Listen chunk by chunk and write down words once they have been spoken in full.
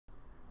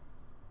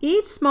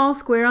Each small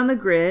square on the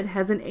grid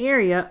has an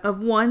area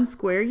of 1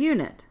 square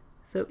unit.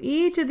 So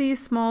each of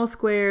these small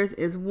squares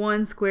is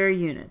 1 square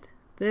unit.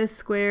 This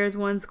square is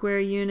 1 square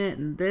unit,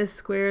 and this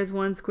square is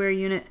 1 square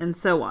unit, and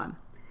so on.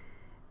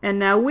 And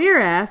now we're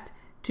asked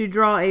to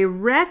draw a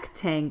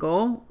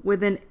rectangle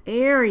with an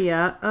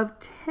area of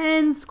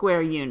 10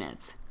 square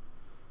units.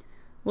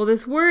 Well,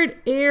 this word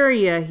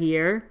area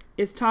here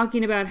is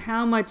talking about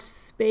how much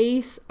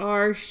space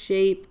our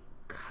shape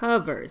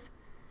covers.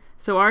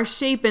 So our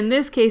shape in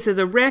this case is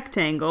a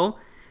rectangle,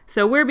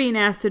 so we're being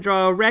asked to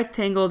draw a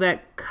rectangle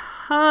that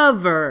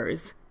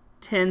covers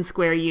 10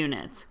 square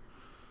units.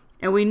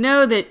 And we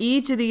know that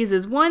each of these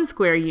is 1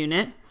 square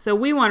unit, so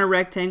we want a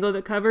rectangle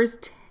that covers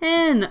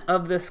 10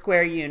 of the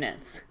square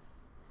units.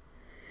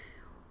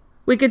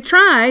 We could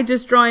try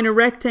just drawing a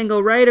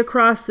rectangle right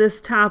across this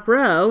top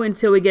row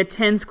until we get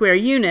 10 square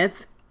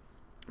units,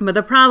 but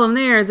the problem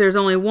there is there's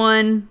only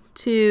 1,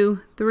 2,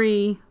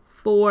 3,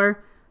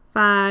 4,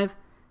 5,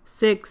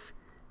 6,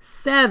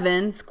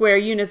 7 square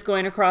units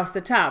going across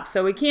the top.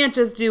 So we can't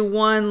just do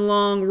one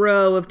long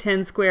row of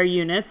 10 square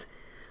units.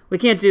 We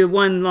can't do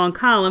one long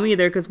column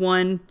either because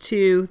 1,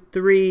 2,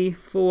 3,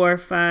 4,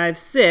 5,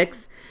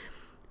 6.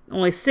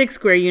 Only 6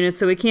 square units,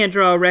 so we can't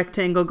draw a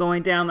rectangle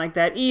going down like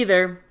that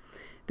either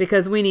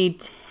because we need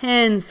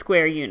 10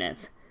 square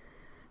units.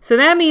 So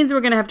that means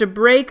we're going to have to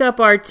break up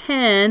our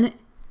 10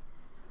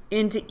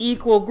 into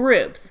equal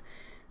groups.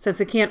 Since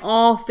it can't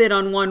all fit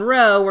on one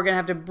row, we're going to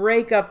have to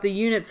break up the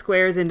unit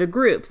squares into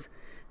groups.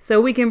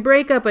 So we can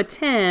break up a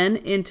 10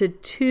 into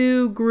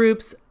 2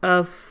 groups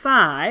of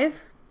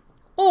 5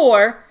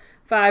 or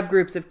 5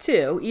 groups of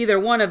 2. Either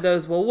one of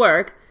those will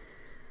work.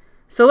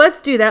 So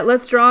let's do that.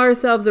 Let's draw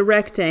ourselves a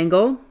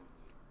rectangle.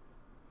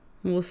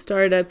 We'll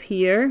start up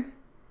here.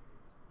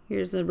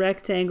 Here's a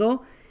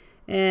rectangle.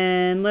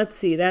 And let's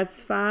see,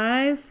 that's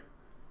 5.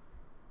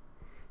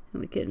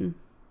 And we can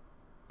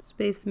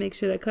space to make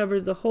sure that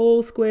covers the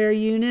whole square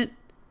unit.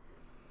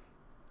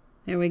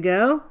 There we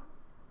go.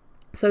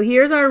 So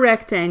here's our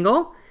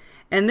rectangle.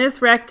 And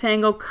this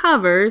rectangle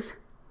covers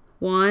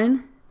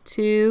 1,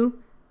 2,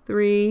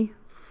 3,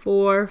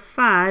 4,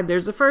 5.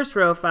 There's the first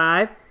row of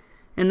 5.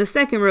 And the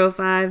second row of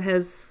 5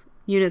 has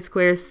unit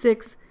squares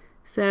 6,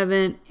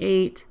 7,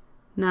 8,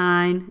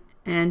 9,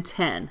 and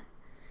 10.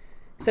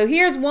 So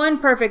here's one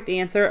perfect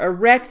answer, a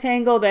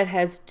rectangle that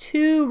has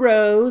 2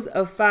 rows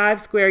of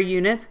 5 square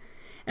units.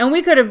 And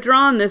we could have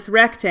drawn this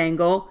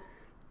rectangle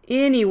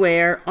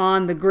anywhere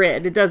on the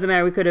grid. It doesn't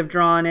matter, we could have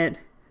drawn it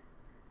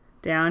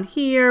down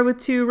here with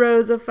 2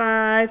 rows of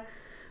 5,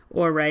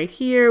 or right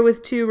here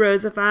with 2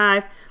 rows of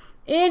 5.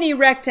 Any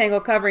rectangle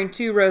covering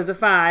 2 rows of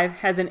 5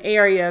 has an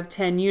area of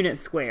 10 unit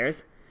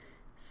squares.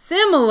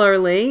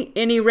 Similarly,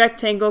 any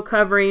rectangle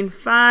covering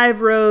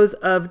 5 rows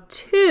of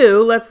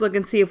 2, let's look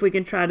and see if we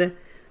can try to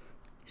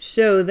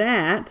show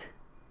that.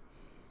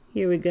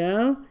 Here we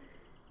go.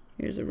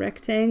 Here's a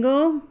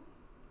rectangle.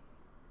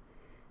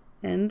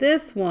 And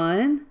this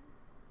one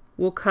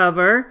will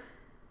cover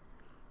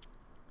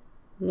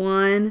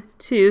 1,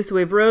 2. So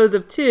we have rows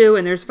of 2,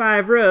 and there's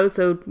 5 rows.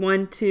 So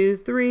 1, 2,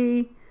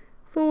 3,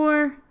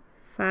 4,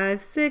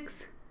 5,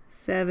 6,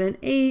 7,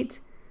 8,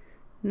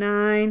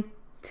 9,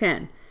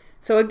 10.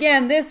 So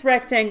again, this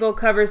rectangle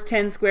covers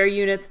 10 square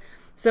units.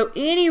 So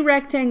any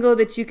rectangle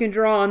that you can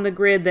draw on the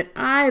grid that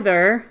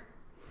either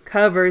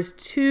covers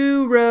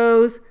 2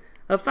 rows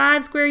of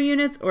 5 square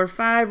units or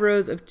 5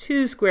 rows of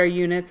 2 square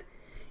units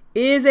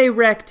is a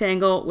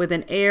rectangle with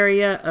an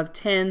area of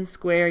 10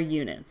 square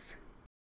units.